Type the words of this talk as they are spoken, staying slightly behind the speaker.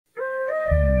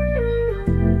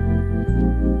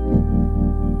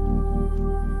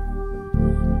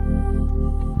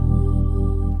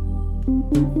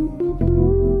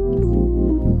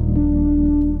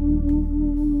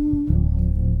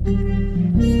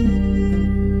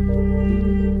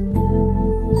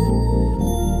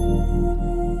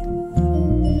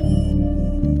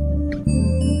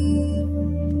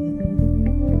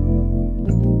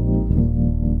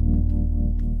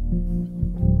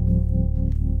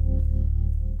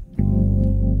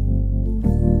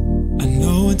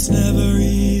It's never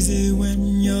easy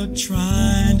when you're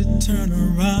trying to turn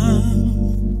around.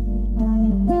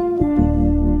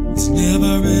 It's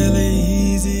never really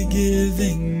easy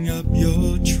giving up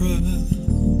your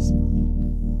trust.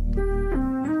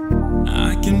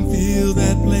 I can feel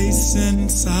that place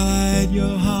inside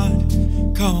your heart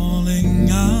calling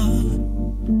out.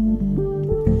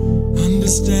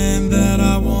 Understand that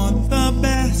I want the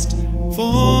best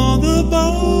for the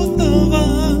both of us.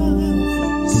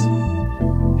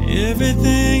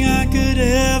 Everything I could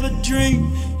ever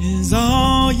dream is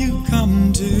all you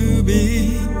come to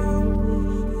be.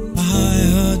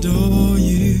 I adore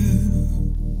you.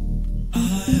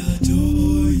 I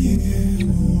adore you.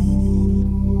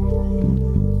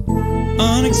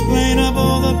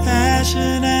 Unexplainable the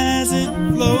passion as it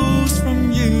flows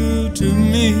from you to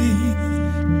me.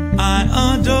 I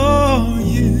adore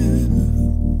you.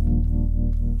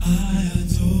 I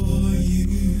adore you.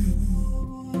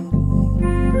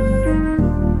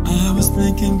 I was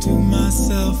thinking to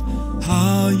myself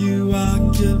how you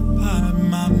occupy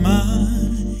my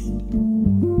mind.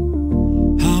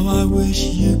 How I wish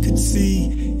you could see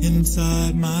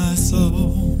inside my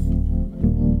soul.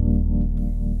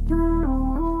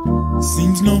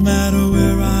 Seems no matter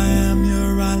where I am,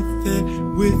 you're right there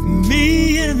with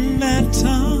me in that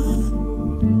time.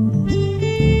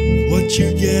 What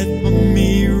you get from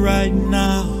me right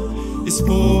now is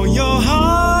for your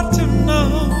heart to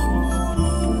know.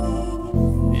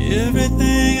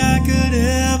 Everything I could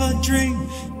ever dream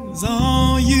is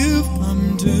all you've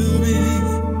come to be.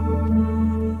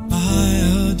 I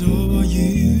adore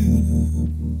you.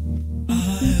 I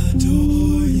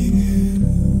adore you.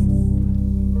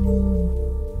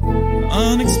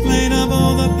 Unexplainable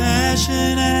the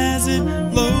passion as it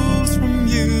flows from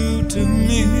you to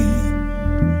me.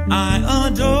 I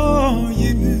adore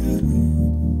you.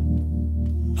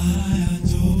 I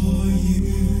adore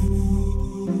you.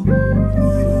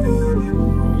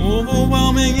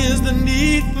 Overwhelming is the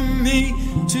need for me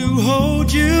to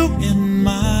hold you in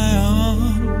my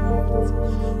arms.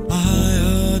 I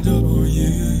adore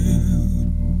you.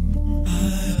 I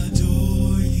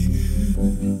adore you.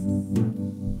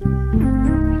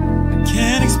 I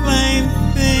can't explain the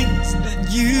things that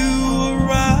you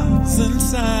arouse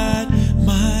inside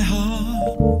my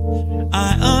heart. I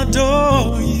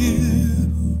adore you.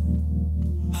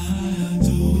 I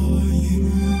adore you.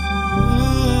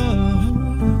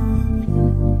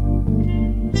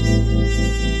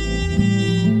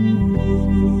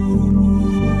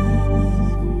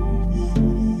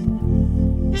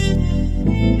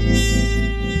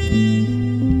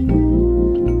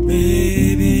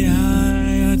 Baby, I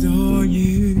adore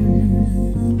you.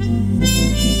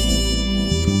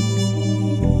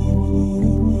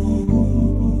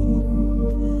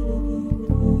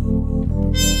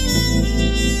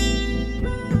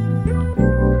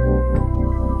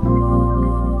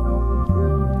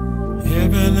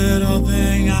 Every little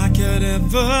thing I could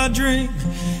ever dream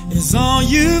is all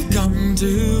you've come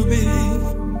to be.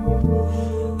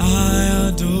 I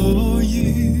adore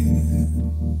you.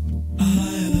 I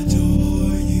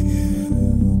adore you.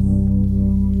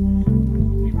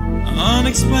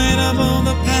 Unexplainable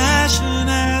the passion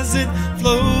as it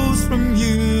flows from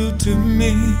you to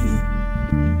me.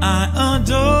 I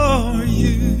adore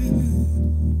you.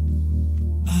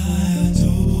 I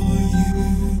adore you.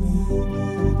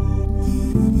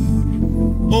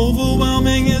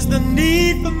 Overwhelming is the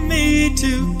need for me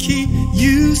to keep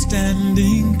you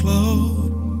standing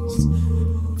close.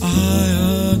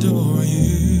 I adore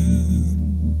you.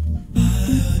 I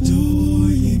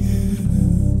adore you.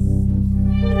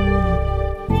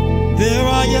 There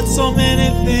are yet so many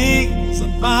things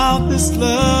about this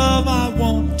love I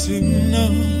want to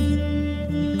know.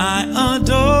 I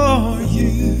adore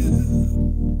you.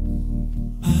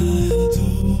 I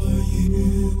adore you.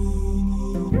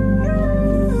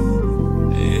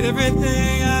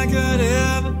 Everything I could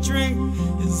ever dream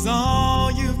is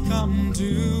all you've come to